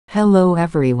Hello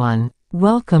everyone.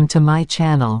 Welcome to my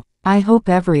channel. I hope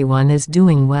everyone is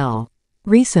doing well.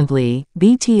 Recently,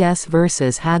 BTS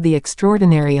Versus had the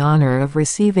extraordinary honor of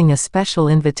receiving a special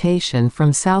invitation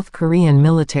from South Korean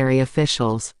military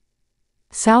officials.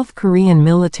 South Korean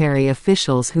military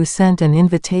officials who sent an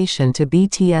invitation to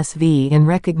BTS in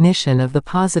recognition of the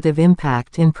positive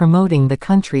impact in promoting the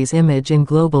country's image in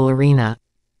global arena.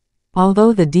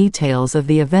 Although the details of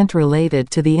the event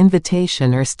related to the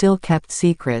invitation are still kept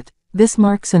secret, this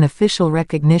marks an official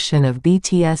recognition of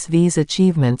BTS's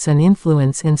achievements and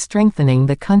influence in strengthening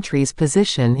the country's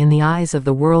position in the eyes of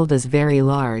the world as very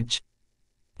large.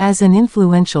 As an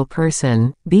influential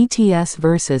person, BTS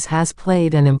Versus has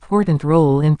played an important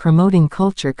role in promoting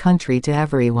culture country to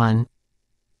everyone.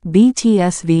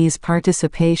 BTS's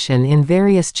participation in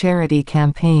various charity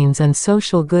campaigns and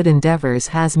social good endeavors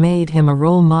has made him a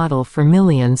role model for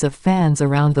millions of fans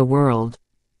around the world.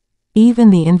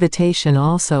 Even the invitation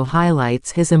also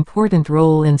highlights his important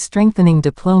role in strengthening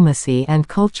diplomacy and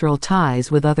cultural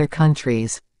ties with other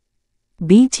countries.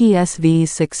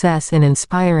 BTS's success in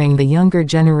inspiring the younger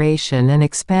generation and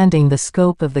expanding the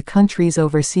scope of the country's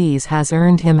overseas has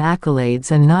earned him accolades,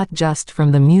 and not just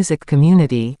from the music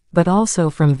community, but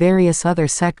also from various other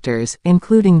sectors,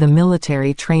 including the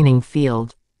military training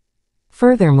field.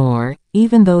 Furthermore,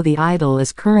 even though the idol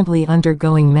is currently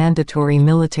undergoing mandatory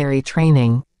military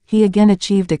training, he again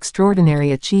achieved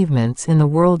extraordinary achievements in the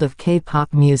world of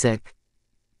K-pop music.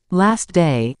 Last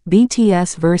day,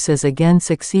 BTS Versus again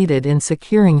succeeded in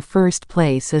securing first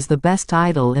place as the best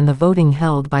idol in the voting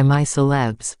held by My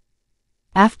Celebs.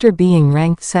 After being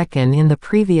ranked second in the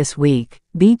previous week,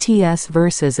 BTS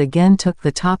Versus again took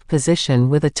the top position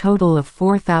with a total of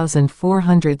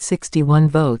 4,461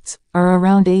 votes, or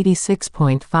around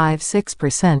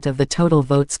 86.56% of the total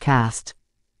votes cast.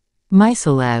 My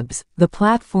Celebs, the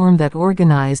platform that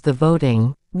organized the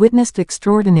voting, witnessed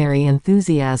extraordinary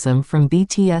enthusiasm from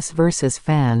BTS Versus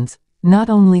fans, not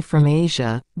only from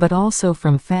Asia, but also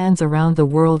from fans around the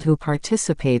world who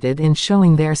participated in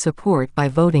showing their support by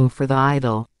voting for the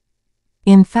idol.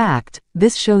 In fact,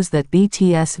 this shows that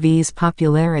BTS's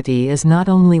popularity is not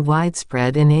only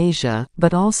widespread in Asia,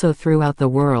 but also throughout the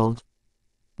world.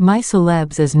 My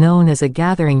Celebs is known as a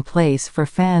gathering place for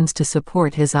fans to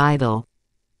support his idol.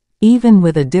 Even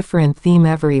with a different theme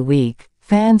every week,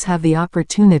 fans have the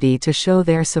opportunity to show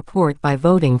their support by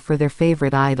voting for their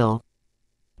favorite idol.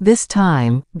 This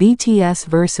time, BTS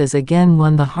Versus again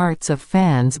won the hearts of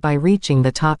fans by reaching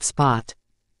the top spot.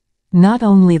 Not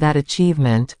only that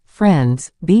achievement,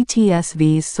 friends,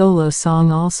 BTS's solo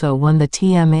song also won the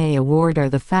TMA Award or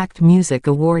the Fact Music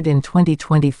Award in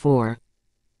 2024.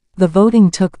 The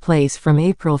voting took place from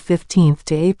April 15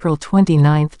 to April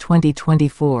 29,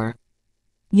 2024.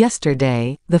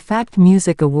 Yesterday, the Fact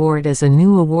Music Award as a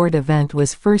new award event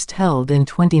was first held in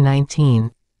 2019.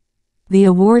 The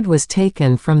award was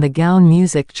taken from the Gaon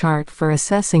Music Chart for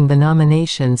assessing the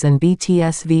nominations, and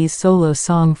BTS's solo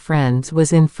song Friends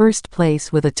was in first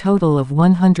place with a total of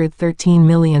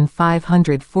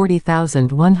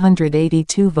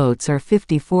 113,540,182 votes, or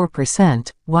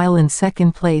 54%, while in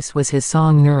second place was his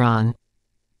song Neuron.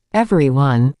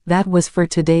 Everyone, that was for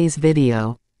today's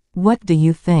video. What do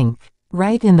you think?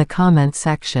 Write in the comment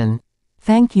section.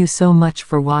 Thank you so much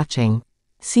for watching.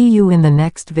 See you in the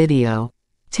next video.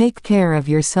 Take care of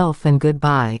yourself and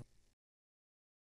goodbye.